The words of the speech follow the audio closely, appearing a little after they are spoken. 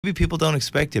maybe people don't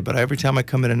expect it, but every time I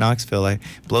come into Knoxville, it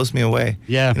blows me away.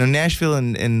 Yeah. Nashville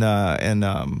and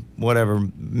whatever,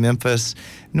 Memphis,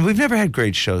 we've never had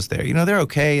great shows there. They're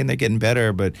okay and they're getting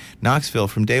better, but Knoxville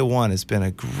from day one has been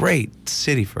a great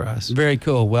city for us. Very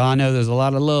cool. Well, I know there's a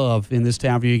lot of love in this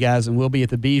town for you guys, and we'll be at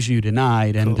the Bijou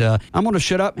tonight. And Cool. I'm going to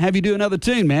shut up and have you do another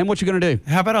tune, man. What you going to do?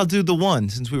 How about I'll do The One,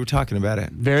 since we were talking about it?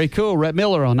 Very cool. Rhett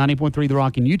Miller on 90.3 The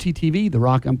Rock and UTTV, The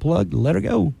Rock Unplugged. Let her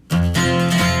go.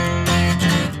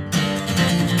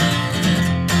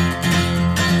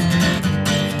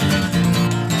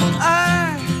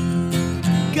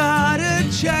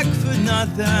 Check for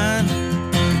nothing,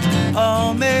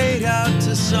 all made out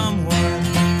to someone.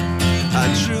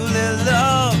 I truly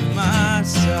love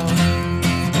myself.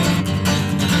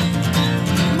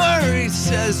 Murray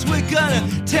says we're gonna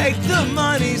take the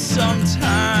money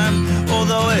sometime,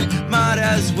 although it might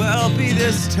as well be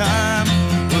this time.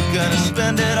 We're gonna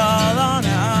spend it all on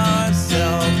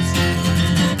ourselves.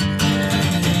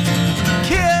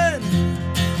 Kid,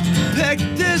 pick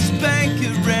this bank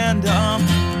at random.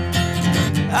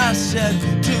 I said,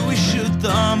 do we shoot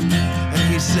them?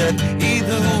 And he said,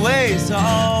 either way's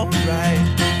alright.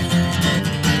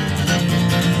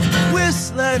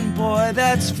 Whistling boy,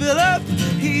 that's Philip,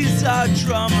 he's our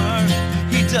drummer.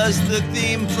 He does the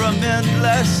theme from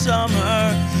Endless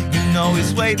Summer.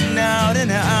 He's waiting out an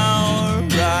hour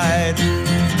ride.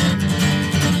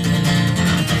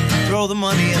 Throw the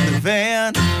money in the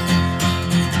van.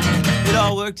 It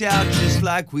all worked out just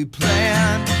like we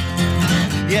planned.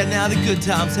 Yeah, now the good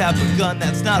times have begun.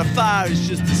 That's not a fire, it's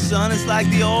just the sun. It's like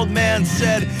the old man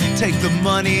said, take the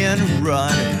money and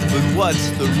run. But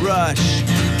what's the rush?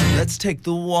 Let's take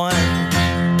the one.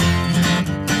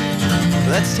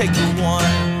 Let's take the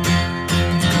one.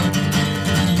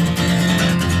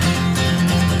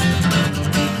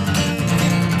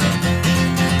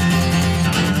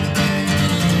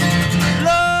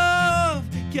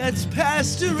 Gets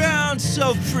passed around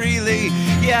so freely.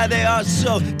 Yeah, they are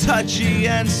so touchy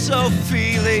and so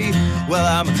feely. Well,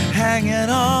 I'm hanging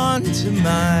on to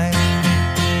mine.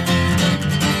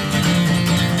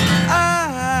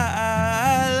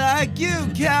 I like you,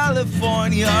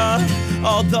 California,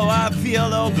 although I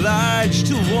feel obliged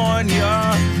to warn you.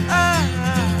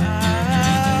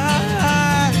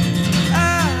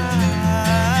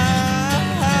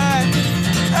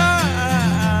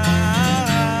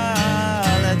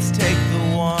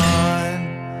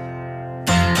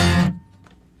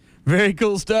 Very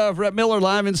cool stuff. Rhett Miller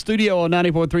live in studio on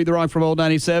 90.3 The Rock from Old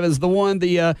 97's The One,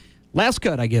 the last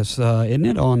cut, I guess, isn't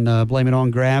it, on Blame It On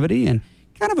Gravity, and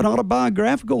kind of an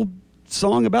autobiographical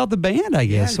song about the band, I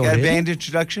guess. Yeah, got a band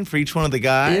introduction for each one of the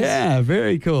guys. Yeah,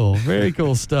 very cool. Very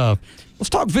cool stuff. Let's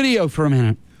talk video for a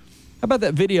minute. How about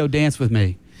that video Dance With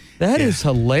Me? That is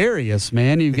hilarious,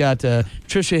 man. You've got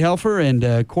Tricia Helfer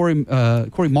and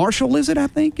Corey Marshall, is it, I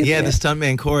think? The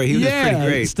stuntman Corey. He was pretty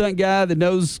great. The stunt guy that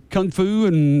knows Kung Fu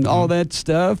and all that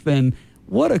stuff. And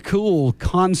what a cool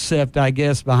concept, I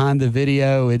guess, behind the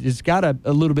video. It's got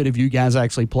a little bit of you guys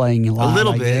actually playing live, a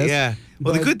little bit, guess. yeah.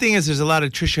 Well, the good thing is there's a lot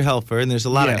of Tricia Helfer and there's a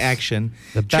lot of action.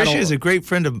 Tricia is a great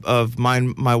friend of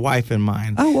mine, my wife and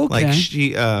mine. Oh, okay. Like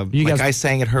she, I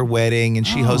sang at her wedding and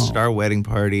she hosted our wedding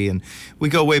party, and we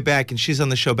go way back. And she's on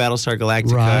the show Battlestar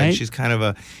Galactica, and she's kind of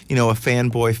a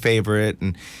fanboy favorite,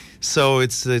 and so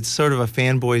it's sort of a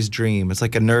fanboy's dream. It's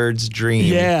like a nerd's dream.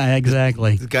 Yeah,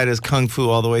 exactly. The guy does kung fu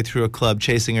all the way through a club,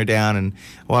 chasing her down, and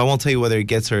I won't tell you whether he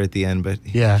gets her at the end, but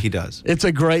he does. It's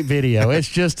a great video. It's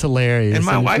just hilarious. And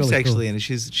my wife's really actually in it.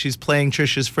 She's playing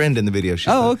Tricia's friend in the video.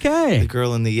 She's the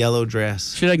girl in the yellow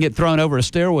dress. She doesn't get thrown over a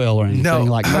stairwell or anything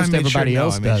like most everybody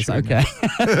else does. Okay.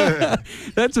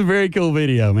 That's a very cool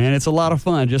video, man. It's a lot of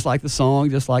fun, just like the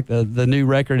song, just like the new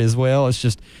record as well. It's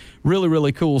just really,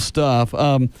 really cool stuff.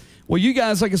 Well, you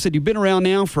guys, like I said, you've been around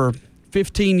now for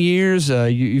 15 years.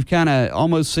 You've kind of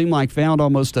almost seemed like found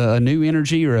almost a new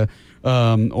energy or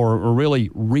really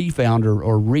refound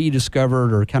or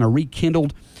rediscovered or kind of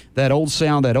rekindled that old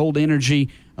sound, that old energy,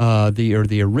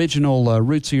 the original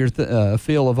rootsier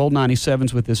feel of Old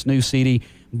 97s with this new CD,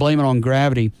 Blame It On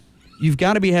Gravity. You've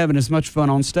got to be having as much fun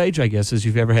on stage, I guess, as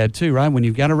you've ever had too, right? When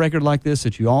you've got a record like this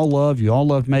that you all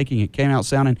loved making, it came out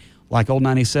sounding like Old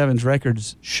 97's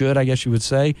records should, I guess you would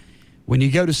say. When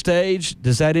you go to stage,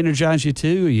 does that energize you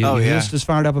too? Are you just as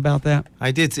fired up about that?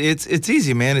 I did. It's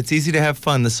easy, man. It's easy to have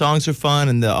fun. The songs are fun,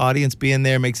 and the audience being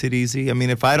there makes it easy. I mean,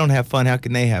 if I don't have fun, how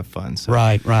can they have fun? So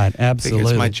right,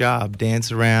 absolutely. It's my job.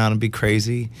 Dance around and be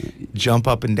crazy, jump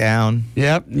up and down.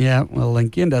 Yep. Well,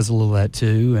 and Ken does a little of that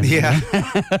too.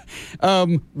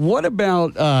 And, what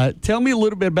about? Tell me a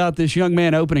little bit about this Young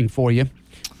Man opening for you.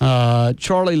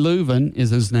 Charlie Louvin is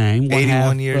his name.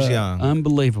 81 years young.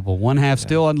 Unbelievable. One half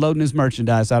still unloading his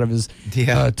merchandise out of his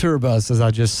tour bus, as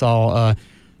I just saw.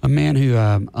 A man who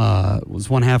was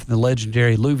one half of the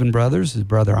legendary Louvin brothers, his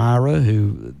brother Ira,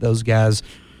 who those guys,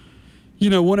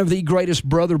 one of the greatest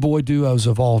brother-boy duos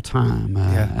of all time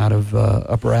out of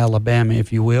Upper Alabama,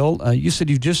 if you will. You said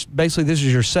you just basically this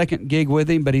is your second gig with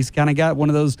him, but he's kind of got one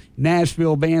of those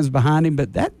Nashville bands behind him.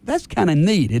 But that's kind of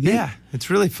neat, isn't it? Yeah,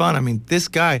 it's really fun. I mean, this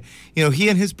guy, he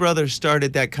and his brothers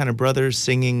started that kind of brothers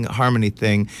singing harmony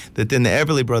thing that then the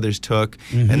Everly Brothers took,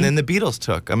 and then the Beatles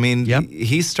took. I mean,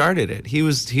 he started it. He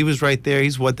was right there.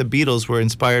 He's what the Beatles were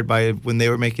inspired by when they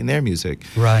were making their music.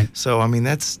 Right. So I mean,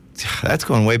 that's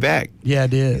going way back. Yeah,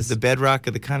 it is. It's the bedrock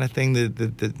of the kind of thing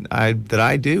that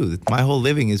I do. My whole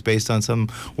living is based on some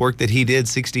work that he did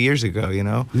 60 years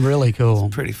ago, Really cool.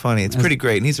 It's pretty funny. It's pretty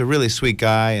great. And he's a really sweet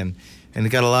guy, and he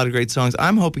got a lot of great songs.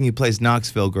 I'm hoping he plays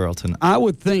Knoxville Girl tonight. I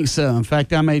would think so. In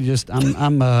fact, I may just,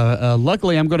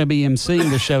 luckily I'm going to be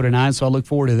emceeing the show tonight, so I look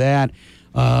forward to that.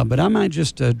 But I might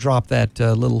just drop that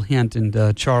little hint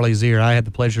in Charlie's ear. I had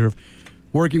the pleasure of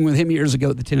working with him years ago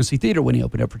at the Tennessee Theater when he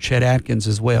opened up for Chet Atkins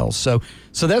as well. So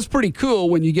that's pretty cool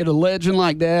when you get a legend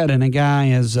like that and a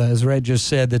guy, as Rhett just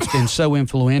said, that's been so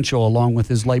influential along with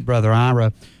his late brother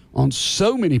Ira on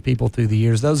so many people through the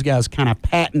years. Those guys kind of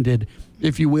patented,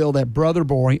 if you will, that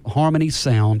brother-boy harmony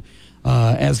sound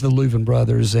as the Louvin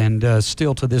brothers, and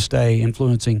still to this day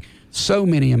influencing so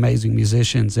many amazing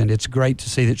musicians. And it's great to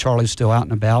see that Charlie's still out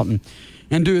and about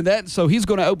and doing that. So he's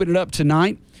going to open it up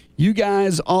tonight. You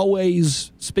guys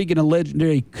always, speaking of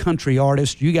legendary country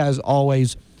artists, you guys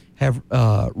always have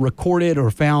recorded or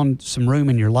found some room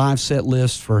in your live set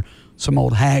list for some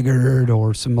old Haggard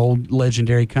or some old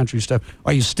legendary country stuff.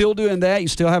 Are you still doing that? You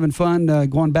still having fun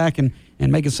going back and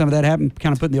making some of that happen,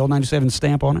 kind of putting the old 97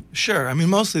 stamp on it? Sure. I mean,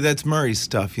 mostly that's Murray's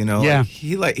stuff, Yeah.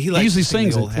 Like, he usually sing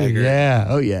sings the old it too. Haggard. Yeah.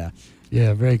 Oh, yeah.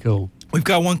 Yeah, very cool. We've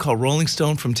got one called Rolling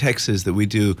Stone from Texas that we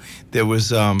do. There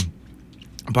was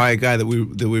by a guy that we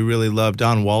really love,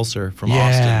 Don Walser from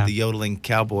Austin, the yodeling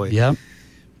cowboy. Yep.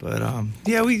 But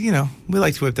we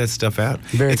like to whip that stuff out.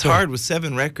 It's hard with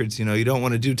 7 records. You don't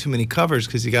want to do too many covers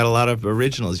because you got a lot of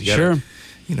originals. You got to,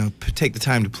 take the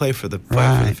time to play for the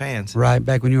fans. Right.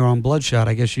 Back when you were on Bloodshot,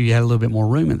 I guess you had a little bit more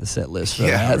room in the set list for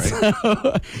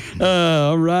that. Right.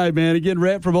 All right, man. Again,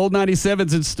 Rhett from Old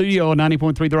 97's in studio on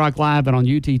 90.3 The Rock Live and on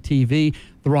UTTV.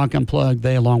 The Rock Unplugged,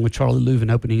 they along with Charlie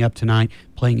Louvin opening up tonight,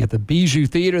 playing at the Bijou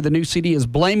Theater. The new CD is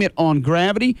Blame It on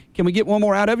Gravity. Can we get one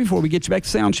more out of you before we get you back to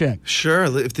sound check? Sure,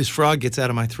 if this frog gets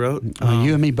out of my throat.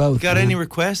 You and me both. Got any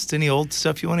requests? Any old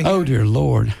stuff you want to hear? Oh, dear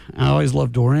Lord. I always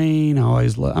love Doreen.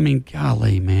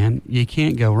 Golly, man. You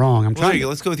can't go wrong. There you go.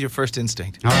 Let's go with your first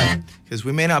instinct. All right. Because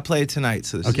we may not play it tonight,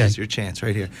 so this is your chance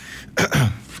right here.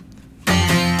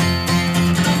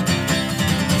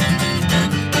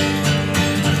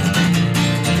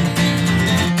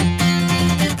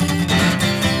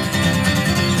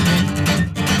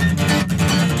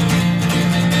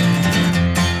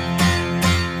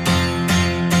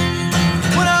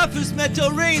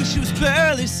 Doreen, she was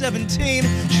barely 17.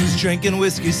 She was drinking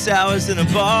whiskey sours in a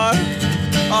bar.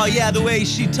 Oh yeah, the way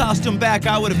she tossed them back,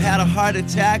 I would have had a heart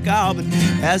attack. Oh, but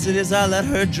as it is, I let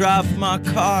her drive my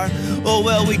car. Oh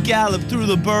well, we galloped through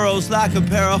the boroughs like a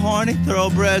pair of horny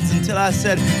thoroughbreds until I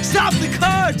said, "Stop the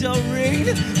car,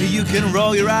 Doreen." You can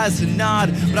roll your eyes and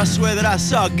nod, but I swear that I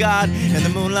saw God in the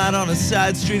moonlight on a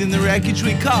side street in the wreckage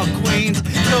we call Queens.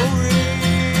 Doreen,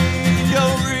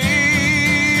 Doreen.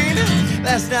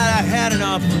 Last night I had an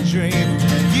awful dream.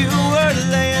 You were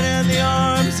laying in the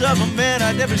arms of a man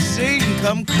I'd never seen.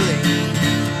 Come clean,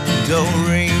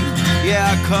 Doreen.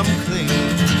 Yeah, come clean,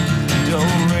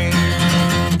 Doreen.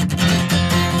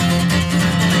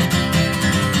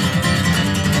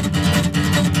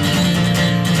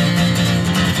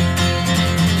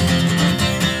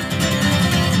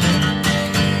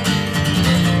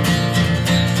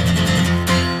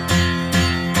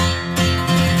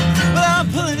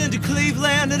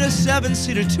 In a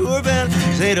 7-seater tour van.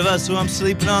 There's 8 of us, so I'm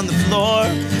sleeping on the floor.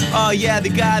 Oh yeah, the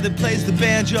guy that plays the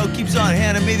banjo keeps on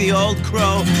handing me the old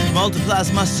crow.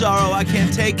 Multiplies my sorrow, I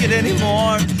can't take it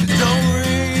anymore.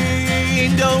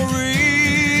 Doreen,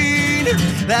 Doreen.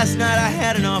 Last night I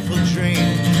had an awful dream.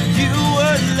 You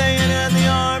were laying in the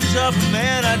arms of a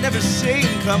man I'd never seen.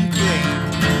 Come clean,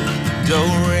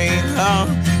 Doreen. Oh,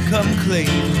 come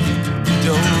clean,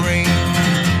 Doreen.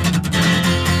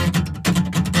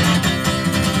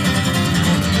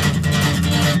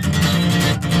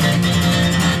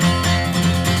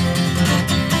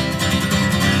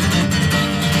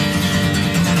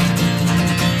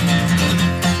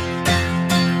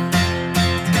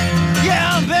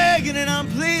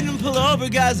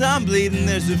 guys, I'm bleeding.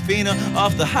 There's a Fina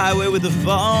off the highway with a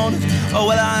phone. Oh,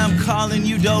 well, I am calling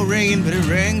you Doreen, but it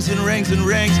rings and rings and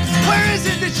rings. Where is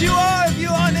it that you are if you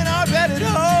aren't in our bed at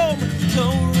home?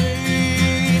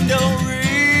 Doreen,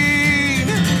 Doreen.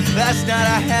 Last night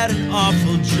I had an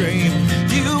awful dream.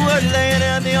 You were laying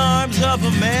in the arms of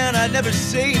a man I'd never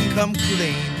seen. Come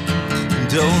clean,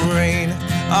 Doreen.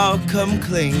 Oh, come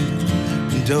clean,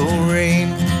 Doreen.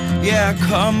 Yeah,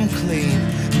 come clean,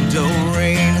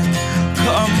 Doreen.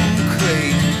 Come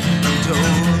clean,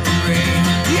 Doreen.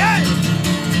 Yeah!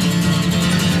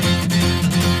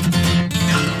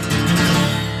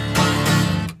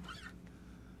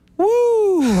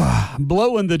 Woo!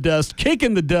 Blowing the dust,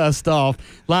 kicking the dust off.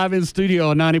 Live in studio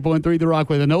on 90.3 The Rock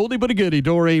with an oldie but a goodie.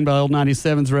 Doreen by Old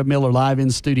 97's Rhett Miller live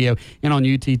in studio and on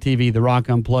UTTV, The Rock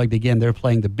Unplugged. Again, they're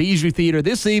playing the Bijou Theater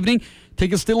this evening.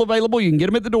 Tickets still available. You can get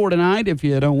them at the door tonight. If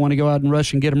you don't want to go out and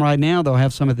rush and get them right now, they'll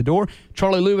have some at the door.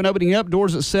 Charlie Leuven opening up.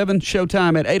 Doors at 7.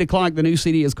 Showtime at 8 o'clock. The new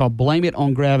CD is called Blame It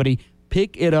on Gravity.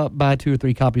 Pick it up. Buy 2 or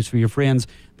 3 copies for your friends.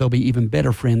 They'll be even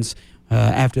better friends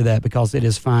after that because it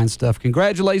is fine stuff.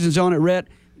 Congratulations on it, Rhett.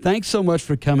 Thanks so much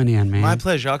for coming in, man. My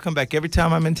pleasure. I'll come back every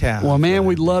time I'm in town. Well, man,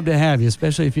 we'd love to have you,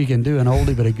 especially if you can do an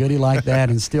oldie but a goodie like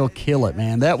that and still kill it,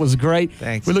 man. That was great.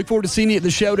 Thanks. We look forward to seeing you at the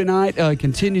show tonight.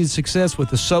 Continued success with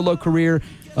the solo career,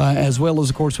 as well as,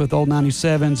 of course, with Old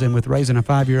 97s and with raising a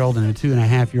 5-year-old and a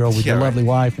 2.5-year-old with your lovely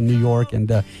wife in New York.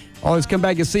 And always come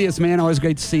back and see us, man. Always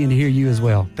great to see and hear you as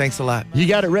well. Thanks a lot. You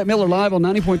got it. Rhett Miller live on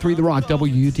 90.3 The Rock,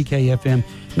 WUTK FM,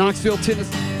 Knoxville,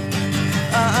 Tennessee.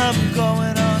 I'm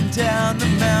going on down the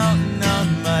mountain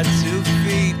on my 2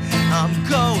 feet. I'm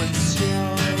going